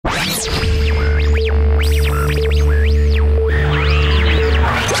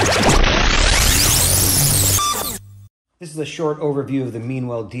This is a short overview of the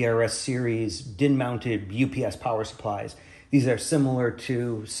Meanwell DRS series DIN-mounted UPS power supplies. These are similar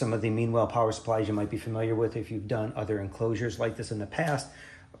to some of the Meanwell power supplies you might be familiar with if you've done other enclosures like this in the past.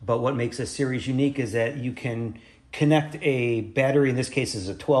 But what makes this series unique is that you can connect a battery. In this case, is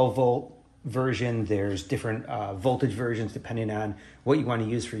a 12-volt version. There's different voltage versions depending on what you want to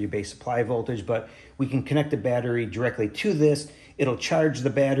use for your base supply voltage. But we can connect the battery directly to this. It'll charge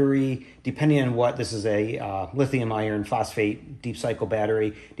the battery depending on what, this is a lithium iron phosphate deep cycle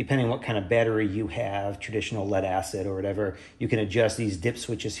battery. Depending on what kind of battery you have, traditional lead acid or whatever, you can adjust these dip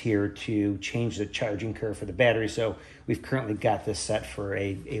switches here to change the charging curve for the battery. So we've currently got this set for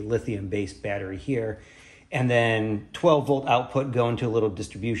a lithium based battery here. And then 12-volt output going to a little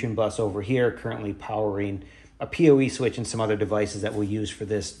distribution bus over here, currently powering a PoE switch and some other devices that we'll use for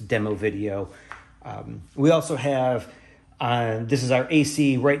this demo video. We also have, this is our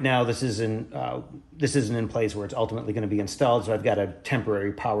AC. Right now, this isn't in place where it's ultimately going to be installed. So I've got a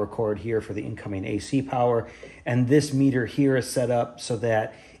temporary power cord here for the incoming AC power. And this meter here is set up so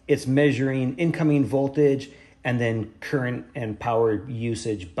that it's measuring incoming voltage and then current and power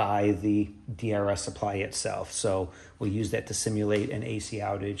usage by the DRS supply itself. So we'll use that to simulate an AC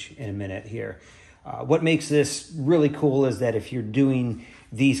outage in a minute here. What makes this really cool is that if you're doing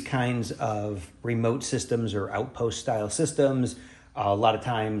these kinds of remote systems or outpost style systems, a lot of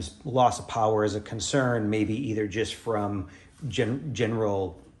times loss of power is a concern, maybe either just from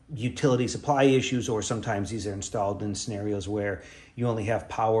general utility supply issues, or sometimes these are installed in scenarios where you only have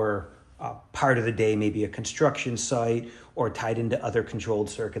power part of the day, maybe a construction site, or tied into other controlled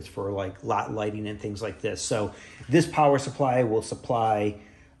circuits for like lot lighting and things like this. So this power supply will supply,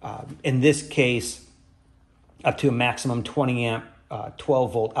 in this case, up to a maximum 20 amp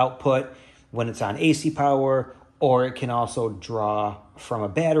 12-volt output when it's on AC power, or it can also draw from a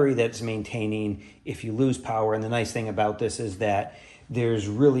battery that's maintaining if you lose power. And the nice thing about this is that there's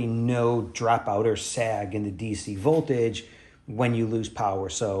really no dropout or sag in the DC voltage when you lose power.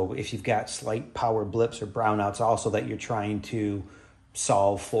 So if you've got slight power blips or brownouts also that you're trying to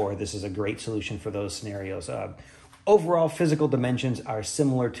solve for, this is a great solution for those scenarios. Overall physical dimensions are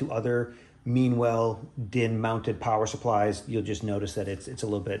similar to other Meanwell DIN-mounted power supplies. You'll just notice that it's a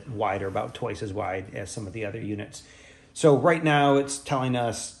little bit wider, about twice as wide as some of the other units. So right now it's telling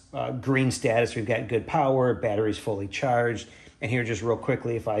us green status. We've got good power, battery's fully charged. And here just real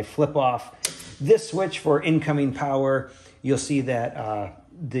quickly, if I flip off this switch for incoming power, you'll see that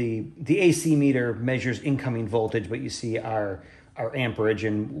the AC meter measures incoming voltage, but you see our amperage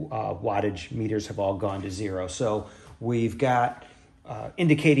and wattage meters have all gone to zero. So we've got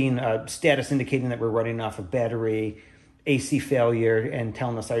status indicating that we're running off a battery, AC failure, and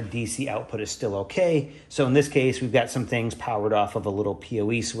telling us our DC output is still okay. So in this case, we've got some things powered off of a little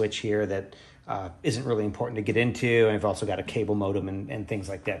PoE switch here that isn't really important to get into. And I've also got a cable modem and things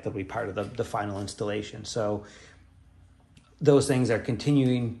like that that'll be part of the final installation. So those things are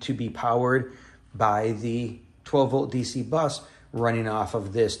continuing to be powered by the 12-volt DC bus running off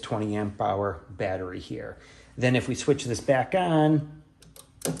of this 20 amp hour battery here. Then if we switch this back on,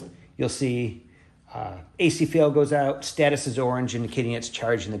 you'll see AC fail goes out, status is orange, indicating it's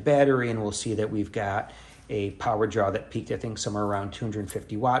charging the battery, and we'll see that we've got a power draw that peaked, I think, somewhere around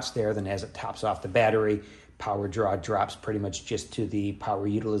 250 watts there. Then as it tops off the battery, power draw drops pretty much just to the power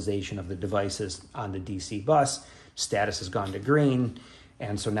utilization of the devices on the DC bus. Status has gone to green,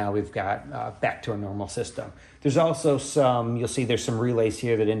 and so now we've got back to a normal system. There's also you'll see there's some relays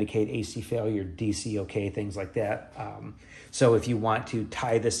here that indicate AC failure, DC okay, things like that. So if you want to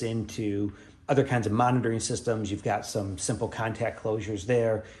tie this into other kinds of monitoring systems, you've got some simple contact closures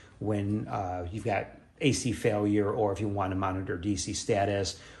there when you've got AC failure, or if you want to monitor DC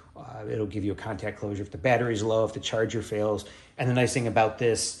status, it'll give you a contact closure if the battery's low, if the charger fails. And the nice thing about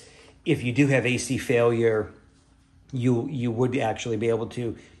this, if you do have AC failure, you would actually be able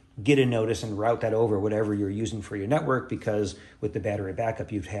to get a notice and route that over whatever you're using for your network, because with the battery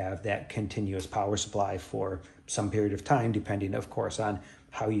backup, you'd have that continuous power supply for some period of time, depending, of course, on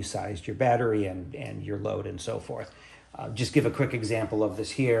how you sized your battery and your load and so forth. Just give a quick example of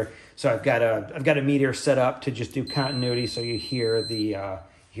this here. So I've got a meter set up to just do continuity, so you hear the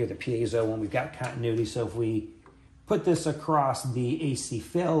piezo when we've got continuity. So if we put this across the AC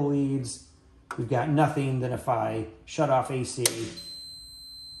fail leads, we've got nothing. Then if I shut off AC,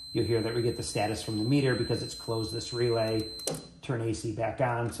 you'll hear that we get the status from the meter because it's closed this relay, turn AC back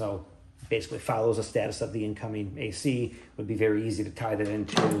on. So basically follows the status of the incoming AC. It would be very easy to tie that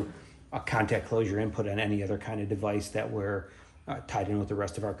into a contact closure input on any other kind of device that we're tied in with the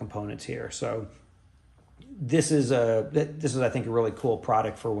rest of our components here. So this is I think, a really cool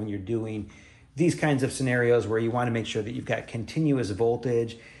product for when you're doing these kinds of scenarios where you want to make sure that you've got continuous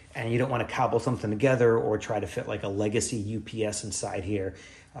voltage and you don't want to cobble something together or try to fit like a legacy UPS inside here.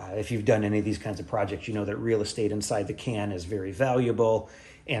 If you've done any of these kinds of projects, you know that real estate inside the can is very valuable.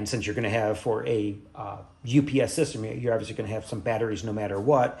 And since you're going to have for a UPS system, you're obviously going to have some batteries no matter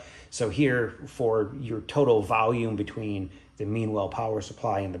what. So here for your total volume between the Meanwell power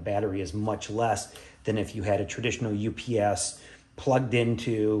supply and the battery is much less than if you had a traditional UPS plugged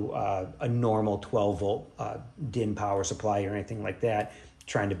into a normal 12 volt DIN power supply or anything like that,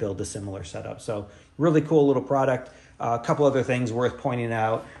 trying to build a similar setup. So really cool little product. A couple other things worth pointing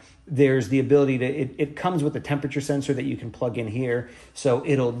out. There's the ability to, it comes with a temperature sensor that you can plug in here. So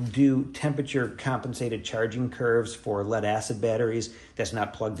it'll do temperature compensated charging curves for lead acid batteries. That's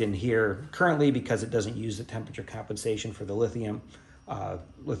not plugged in here currently because it doesn't use the temperature compensation for the lithium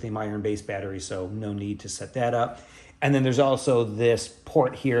ion based battery. So no need to set that up. And then there's also this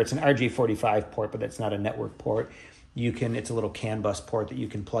port here. It's an RJ45 port, but that's not a network port. It's a little CAN bus port that you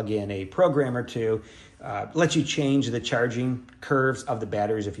can plug in a programmer to. Lets you change the charging curves of the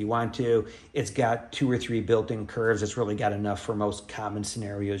batteries if you want to. It's got 2 or 3 built-in curves. It's really got enough for most common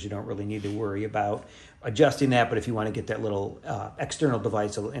scenarios. You don't really need to worry about adjusting that, but if you want to get that little external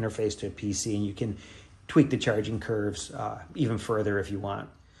device, it'll interface to a PC, and you can tweak the charging curves even further if you want.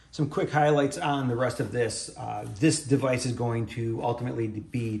 Some quick highlights on the rest of this. This device is going to ultimately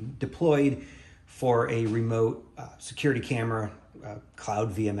be deployed for a remote security camera,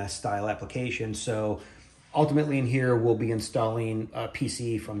 cloud VMS style application. So ultimately in here, we'll be installing a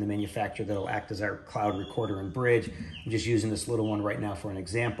PC from the manufacturer that'll act as our cloud recorder and bridge. I'm just using this little one right now for an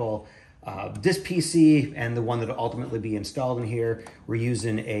example. This PC and the one that'll ultimately be installed in here, we're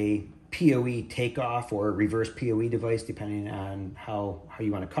using a PoE takeoff or a reverse PoE device, depending on how you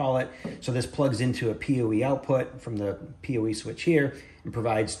want to call it. So this plugs into a PoE output from the PoE switch here and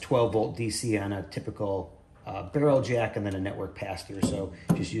provides 12 volt DC on a typical barrel jack and then a network pass-through. So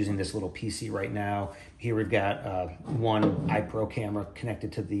just using this little PC right now. Here we've got one iPro camera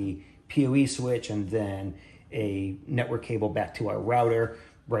connected to the PoE switch and then a network cable back to our router.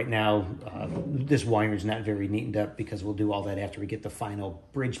 Right now, this wire is not very neatened up because we'll do all that after we get the final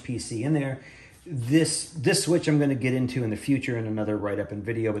bridge PC in there. This switch I'm going to get into in the future in another write-up and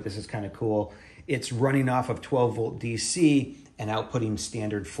video, but this is kind of cool. It's running off of 12 volt DC and outputting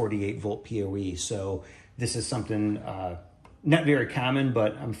standard 48 volt PoE. So this is something not very common,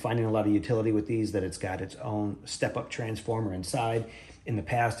 but I'm finding a lot of utility with these, that it's got its own step-up transformer inside. In the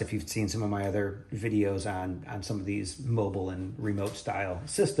past, if you've seen some of my other videos on some of these mobile and remote style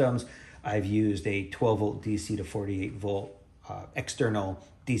systems, I've used a 12 volt DC to 48 volt external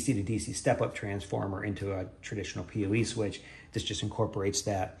DC to DC step-up transformer into a traditional PoE switch. This just incorporates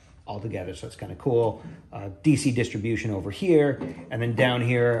that all together, so it's kind of cool. DC distribution over here, and then down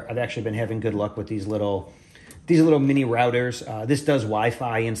here, I've actually been having good luck with these little mini routers. This does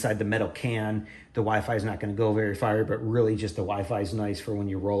Wi-Fi inside the metal can. The Wi-Fi is not going to go very far, but really just the Wi-Fi is nice for when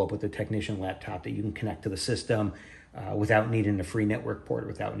you roll up with a technician laptop that you can connect to the system without needing a free network port,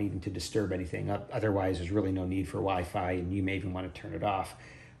 without needing to disturb anything. Otherwise, there's really no need for Wi-Fi, and you may even want to turn it off.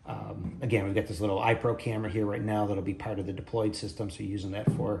 Again, we've got this little iPro camera here right now that'll be part of the deployed system, so using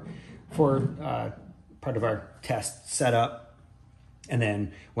that for part of our test setup. And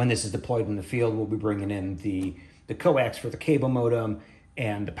then when this is deployed in the field, we'll be bringing in the coax for the cable modem,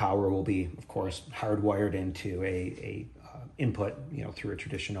 and the power will be, of course, hardwired into a input, through a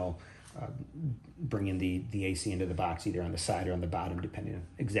traditional, bringing the AC into the box, either on the side or on the bottom, depending on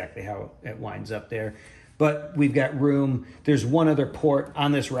exactly how it winds up there. But we've got room. There's one other port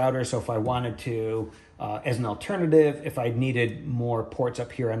on this router, so if I wanted to, as an alternative, if I needed more ports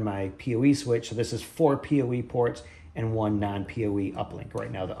up here on my PoE switch, so this is 4 PoE ports and 1 non-PoE uplink.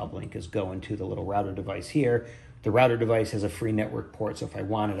 Right now the uplink is going to the little router device here. The router device has a free network port, so if I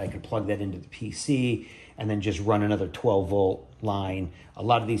wanted, I could plug that into the PC and then just run another 12 volt line. A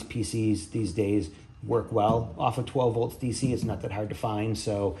lot of these PCs these days work well off of 12 volts DC. It's not that hard to find.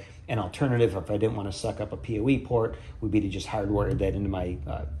 So an alternative, if I didn't want to suck up a PoE port, would be to just hardwire that into my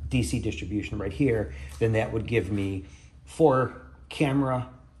DC distribution right here. Then that would give me 4 camera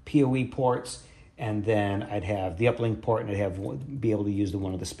PoE ports, and then I'd have the uplink port, and I'd be able to use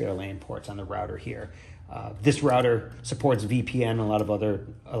one of the spare lane ports on the router here. This router supports VPN and a lot of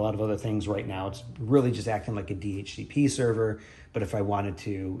other things right now. It's really just acting like a DHCP server, but if I wanted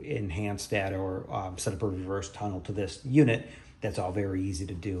to enhance that or set up a reverse tunnel to this unit, that's all very easy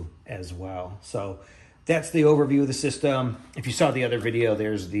to do as well. So that's the overview of the system. If you saw the other video,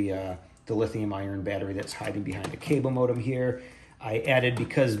 there's the lithium ion battery that's hiding behind the cable modem here. I added,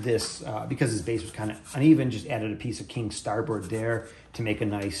 because this base was kind of uneven, just added a piece of king starboard there to make a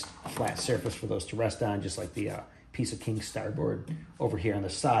nice flat surface for those to rest on, just like the piece of king starboard over here on the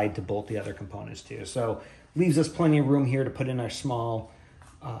side to bolt the other components to. So leaves us plenty of room here to put in our small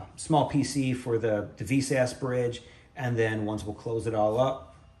PC for the VSAS bridge, and then once we'll close it all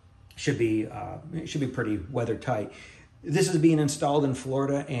up, it should be pretty weather tight. This is being installed in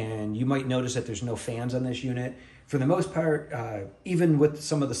Florida, and you might notice that there's no fans on this unit. For the most part, even with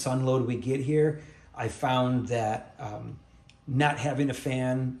some of the sun load we get here, I found that not having a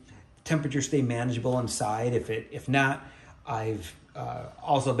fan, temperatures stay manageable inside. If not, I've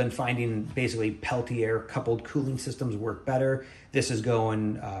also been finding basically Peltier coupled cooling systems work better. This is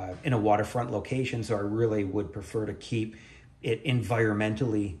going in a waterfront location, so I really would prefer to keep it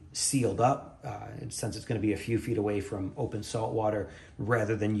environmentally sealed up, since it's going to be a few feet away from open salt water,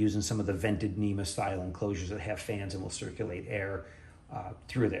 rather than using some of the vented NEMA style enclosures that have fans and will circulate air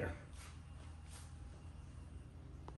through there.